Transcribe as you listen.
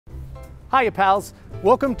Hiya pals,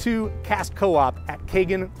 welcome to Cast Co-op at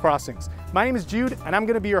Kagan Crossings. My name is Jude and I'm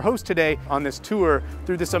going to be your host today on this tour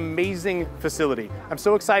through this amazing facility. I'm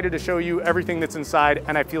so excited to show you everything that's inside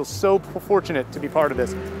and I feel so fortunate to be part of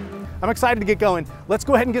this. I'm excited to get going. Let's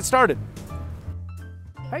go ahead and get started.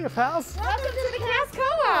 Hiya pals. Welcome to the Cast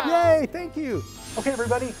Co-op. Yay, thank you. Okay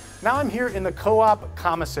everybody, now I'm here in the Co-op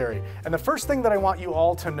Commissary. And the first thing that I want you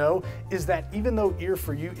all to know is that even though Ear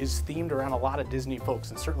for You is themed around a lot of Disney folks,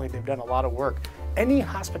 and certainly they've done a lot of work, any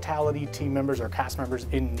hospitality team members or cast members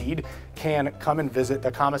in need can come and visit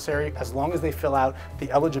the commissary as long as they fill out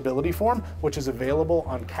the eligibility form, which is available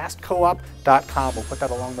on castcoop.com. We'll put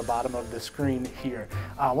that along the bottom of the screen here.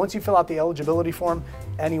 Once you fill out the eligibility form,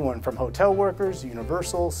 anyone from hotel workers,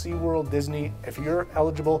 Universal, SeaWorld, Disney, if you're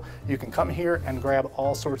eligible, you can come here and grab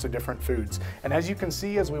all sorts of different foods. And as you can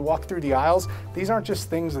see as we walk through the aisles, these aren't just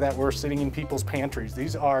things that were sitting in people's pantries.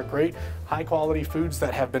 These are great high quality foods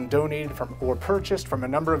that have been donated from or purchased from a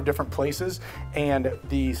number of different places, and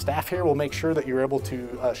the staff here will make sure that you're able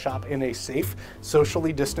to shop in a safe,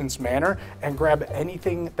 socially distanced manner and grab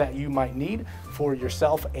anything that you might need for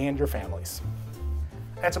yourself and your families.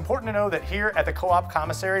 And it's important to know that here at the Co-op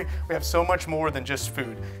Commissary, we have so much more than just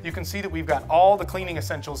food. You can see that we've got all the cleaning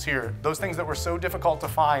essentials here, those things that were so difficult to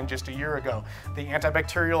find just a year ago. The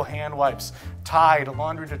antibacterial hand wipes, Tide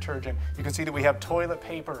laundry detergent. You can see that we have toilet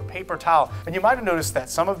paper, paper towel, and you might have noticed that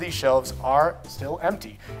some of these shelves are still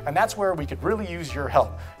empty. And that's where we could really use your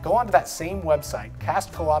help. Go onto that same website,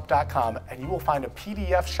 castcoop.com, and you will find a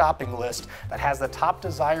PDF shopping list that has the top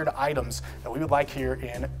desired items that we would like here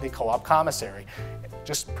in the Co-op Commissary.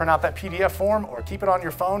 Just print out that PDF form or keep it on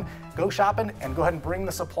your phone, go shopping, and go ahead and bring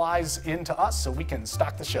the supplies into us so we can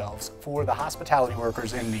stock the shelves for the hospitality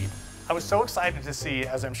workers in need. I was so excited to see,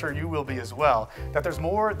 as I'm sure you will be as well, that there's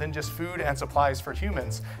more than just food and supplies for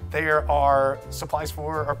humans. There are supplies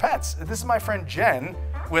for our pets. This is my friend Jen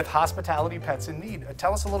with Hospitality Pets in Need.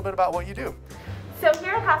 Tell us a little bit about what you do. So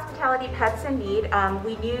here at Hospitality Pets in Need,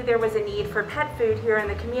 we knew there was a need for pet food here in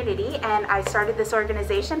the community, and I started this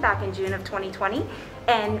organization back in June of 2020.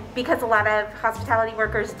 And because a lot of hospitality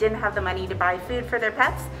workers didn't have the money to buy food for their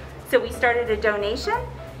pets, so we started a donation,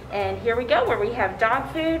 and here we go, where we have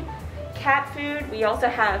dog food, cat food, we also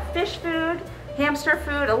have fish food, hamster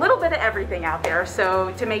food, a little bit of everything out there.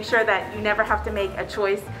 So to make sure that you never have to make a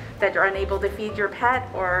choice that you're unable to feed your pet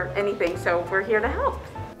or anything, so we're here to help.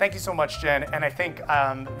 Thank you so much, Jen. And I think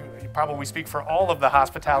probably speak for all of the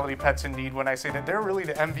Hospitality Pets in Need when I say that they're really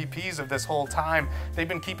the MVPs of this whole time. They've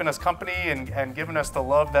been keeping us company and giving us the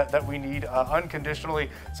love that we need unconditionally.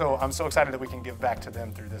 So I'm so excited that we can give back to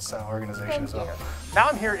them through this organization as well. Now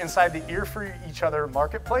I'm here inside the Ear for Each Other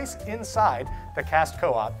marketplace inside the Cast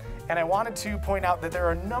Co-op. And I wanted to point out that there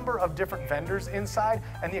are a number of different vendors inside,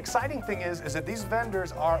 and the exciting thing is that these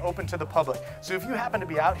vendors are open to the public. So if you happen to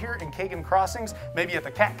be out here in Kagan Crossings, maybe at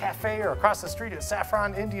the Cat Cafe or across the street at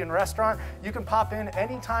Saffron Indian Restaurant, you can pop in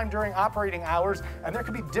anytime during operating hours, and there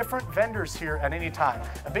could be different vendors here at any time.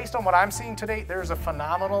 And based on what I'm seeing today, there's a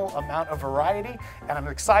phenomenal amount of variety, and I'm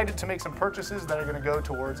excited to make some purchases that are going to go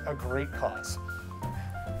towards a great cause.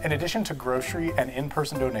 In addition to grocery and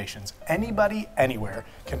in-person donations, anybody, anywhere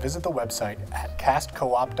can visit the website at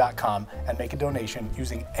castcoop.com and make a donation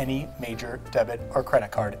using any major debit or credit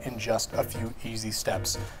card in just a few easy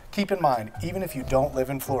steps. Keep in mind, even if you don't live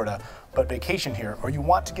in Florida, but vacation here, or you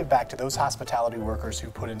want to give back to those hospitality workers who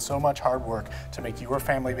put in so much hard work to make your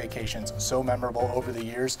family vacations so memorable over the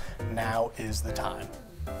years, now is the time.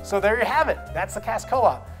 So there you have it. That's the Cast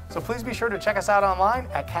Co-op. So please be sure to check us out online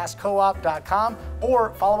at castcoop.com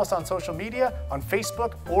or follow us on social media on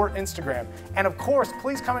Facebook or Instagram. And of course,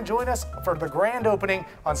 please come and join us for the grand opening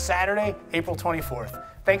on Saturday, April 24th.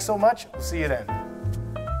 Thanks so much. We'll see you then.